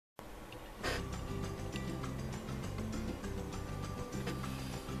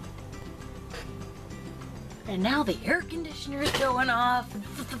and now the air conditioner is going off.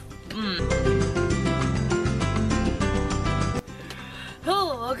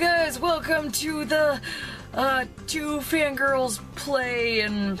 Hello guys, welcome to the two fangirls play,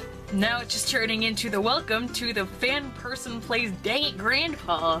 and now it's just turning into the welcome to the fan person plays Dang It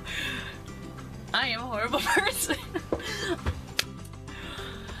Grandpa. I am a horrible person.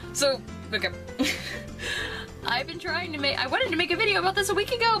 So, okay. I've been trying to I wanted to make a video about this a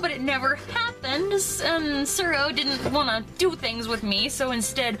week ago, but it never happened, and Suro didn't want to do things with me, so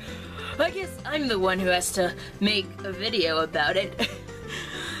instead, I guess I'm the one who has to make a video about it.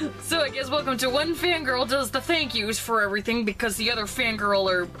 So I guess welcome to one fangirl does the thank yous for everything, because the other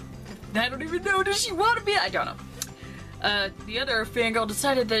fangirl, I don't even know, does she want to be? I don't know. The other fangirl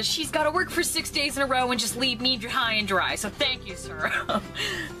decided that she's got to work for 6 days in a row and just leave me high and dry, so thank you, Suro.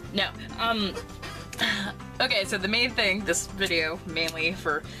 No, okay, so the main thing, this video, mainly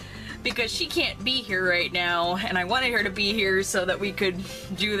because she can't be here right now, and I wanted her to be here so that we could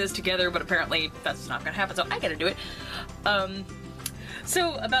do this together, but apparently that's not gonna happen, so I gotta do it.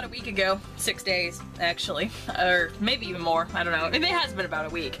 So about a week ago, 6 days, actually, or maybe even more, I don't know, it has been about a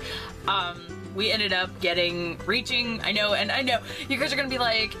week, we ended up reaching, I know, you guys are gonna be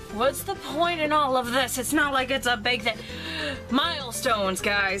like, what's the point in all of this? It's not like it's a big thing. Milestones,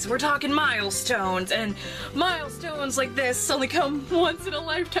 guys, we're talking milestones, and milestones like this only come once in a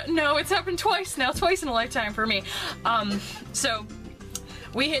lifetime. No, it's happened twice now, twice in a lifetime for me. So,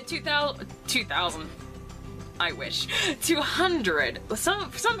 we hit 2,000. I wish. 200.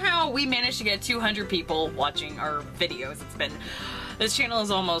 Somehow we managed to get 200 people watching our videos. This channel is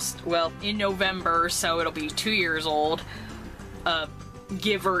almost, well, in November, so it'll be 2 years old.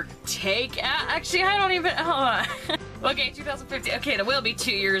 Give or take. Actually, I don't even, hold on. Okay, 2015. Okay, it will be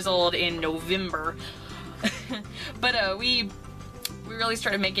 2 years old in November. But, we really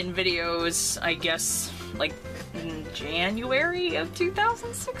started making videos, I guess, like, in January of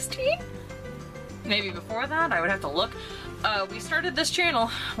 2016? Maybe before that, I would have to look. We started this channel,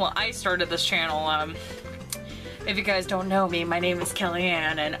 well, I started this channel, if you guys don't know me, my name is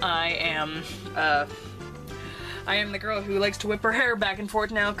Kellyanne, and I am the girl who likes to whip her hair back and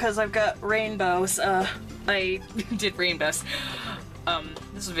forth now because I've got rainbows. I did rainbows.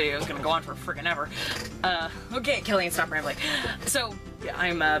 This video is gonna go on for friggin' ever. Okay, Kellyanne, stop rambling. So, yeah,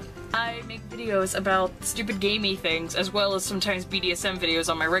 I make videos about stupid gamey things, as well as sometimes BDSM videos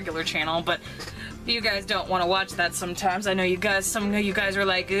on my regular channel, but you guys don't want to watch that sometimes. I know you guys, some of you guys are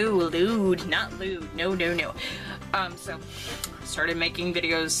like, ooh, lewd, not lewd, no, no, no. So, started making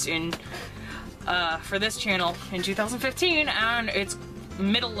videos for this channel in 2015, and it's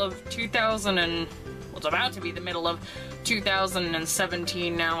middle of 2000 and, well, it's about to be the middle of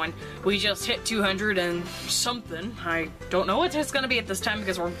 2017 now, and we just hit 200 and something. I don't know what it's gonna be at this time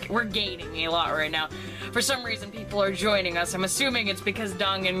because we're gaining a lot right now. For some reason, people are joining us. I'm assuming it's because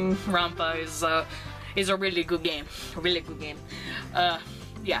Danganronpa is a really good game. A really good game.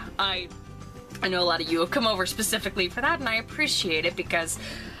 Yeah, I know a lot of you have come over specifically for that, and I appreciate it because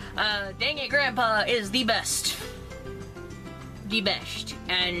Dang It Grandpa is the best. The best.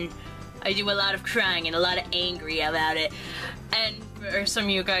 And I do a lot of crying and a lot of angry about it. And for some of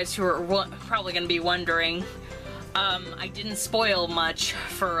you guys who are probably going to be wondering, I didn't spoil much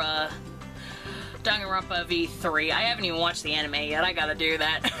for Danganronpa V3. I haven't even watched the anime yet, I gotta do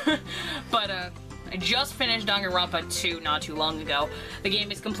that. But I just finished Danganronpa 2 not too long ago. The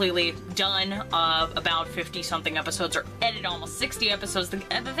game is completely done, about 50 something episodes, or edited almost 60 episodes. The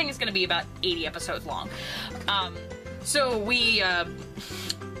thing is going to be about 80 episodes long. So we,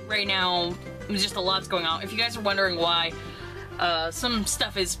 right now, just a lot's going on. If you guys are wondering why, some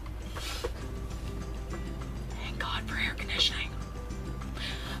stuff is, thank God for air conditioning.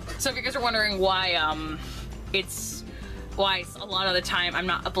 So if you guys are wondering why, why a lot of the time I'm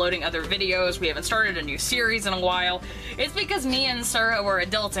not uploading other videos, we haven't started a new series in a while, it's because me and Sarah were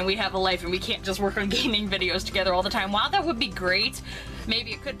adults and we have a life and we can't just work on gaming videos together all the time. While that would be great,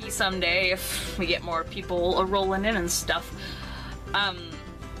 maybe it could be someday if we get more people rolling in and stuff.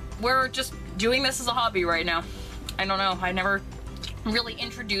 We're just doing this as a hobby right now. I don't know, I never really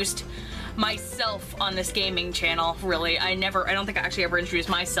introduced myself on this gaming channel, really. I don't think I actually ever introduced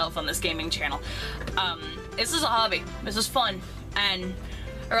myself on this gaming channel. This is a hobby. This is fun. And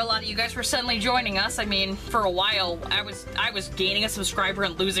a lot of you guys were suddenly joining us. I mean, for a while, I was gaining a subscriber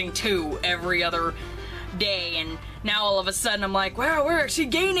and losing 2 every other day, and now all of a sudden I'm like, wow, we're actually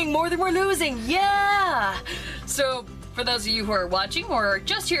gaining more than we're losing. Yeah! So, for those of you who are watching or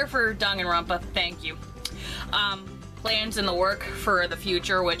just here for Danganronpa, thank you. Plans in the work for the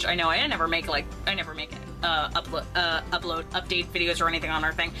future, which I know I never make update videos or anything on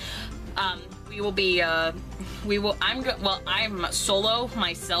our thing. we will be, I'm solo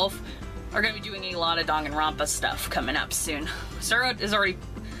myself, are gonna be doing a lot of Danganronpa stuff coming up soon. Suro is already,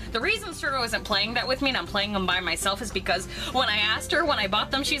 the reason Suro isn't playing that with me and I'm playing them by myself is because when I asked her when I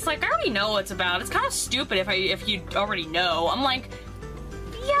bought them, she's like, I already know what it's about. It's kind of stupid if you already know. I'm like,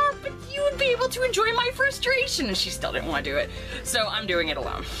 yeah, but you would be able to enjoy my frustration, and she still didn't want to do it. So I'm doing it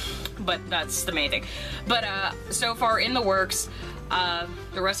alone. But that's the main thing. But so far in the works,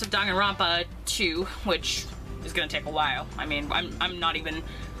 the rest of Danganronpa 2, which is gonna take a while. I mean, I'm not even,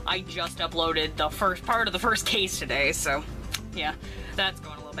 I just uploaded the first part of the first case today, so yeah, that's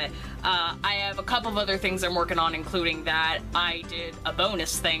going a little bit. I have a couple of other things I'm working on, including that I did a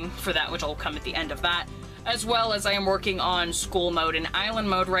bonus thing for that, which will come at the end of that, as well as I am working on school mode and island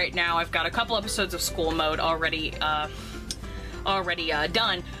mode right now. I've got a couple episodes of school mode already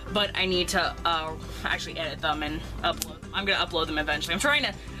done, but I need to actually edit them and upload. I'm gonna upload them eventually.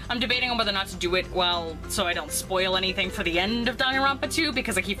 I'm debating on whether or not to do it so I don't spoil anything for the end of Danganronpa 2,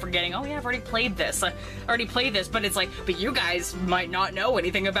 because I keep forgetting, oh yeah, I've already played this. I already played this, but it's like, but you guys might not know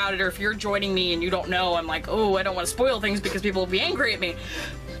anything about it, or if you're joining me and you don't know, I'm like, oh, I don't want to spoil things because people will be angry at me.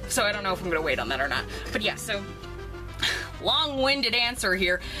 So I don't know if I'm gonna wait on that or not. But yeah, so long-winded answer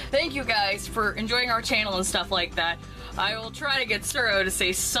here. Thank you guys for enjoying our channel and stuff like that. I will try to get Suro to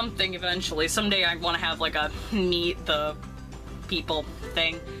say something eventually. Someday I want to have like a meet the people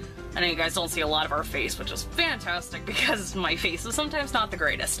thing. I know you guys don't see a lot of our face, which is fantastic because my face is sometimes not the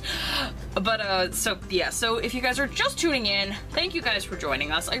greatest. But so yeah, so if you guys are just tuning in, thank you guys for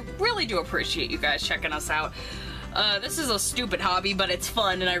joining us. I really do appreciate you guys checking us out. This is a stupid hobby, but it's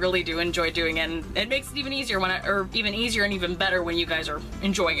fun, and I really do enjoy doing it, and it makes it even easier even easier and even better when you guys are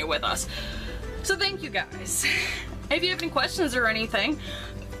enjoying it with us. So thank you guys. If you have any questions or anything,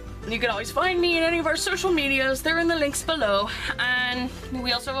 you can always find me in any of our social medias. They're in the links below. And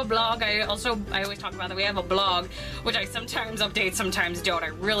we also have a blog. I always talk about that we have a blog, which I sometimes update, sometimes don't. I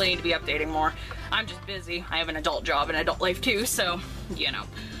really need to be updating more. I'm just busy. I have an adult job and adult life too, so, you know.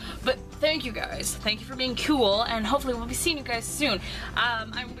 But thank you guys. Thank you for being cool, and hopefully we'll be seeing you guys soon.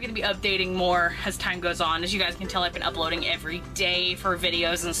 I'm going to be updating more as time goes on. As you guys can tell, I've been uploading every day for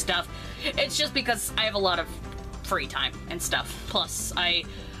videos and stuff. It's just because I have a lot of free time and stuff. Plus, I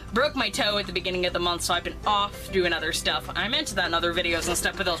broke my toe at the beginning of the month, so I've been off doing other stuff. I'm into that in other videos and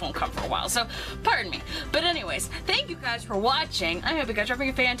stuff, but those won't come for a while, so pardon me. But anyways, thank you guys for watching. I hope you guys are having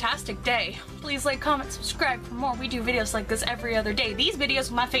a fantastic day. Please like, comment, subscribe for more. We do videos like this every other day. These videos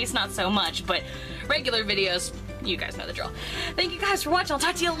with my face, not so much, but regular videos, you guys know the drill. Thank you guys for watching. I'll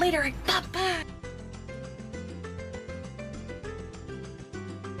talk to you later. Bye-bye.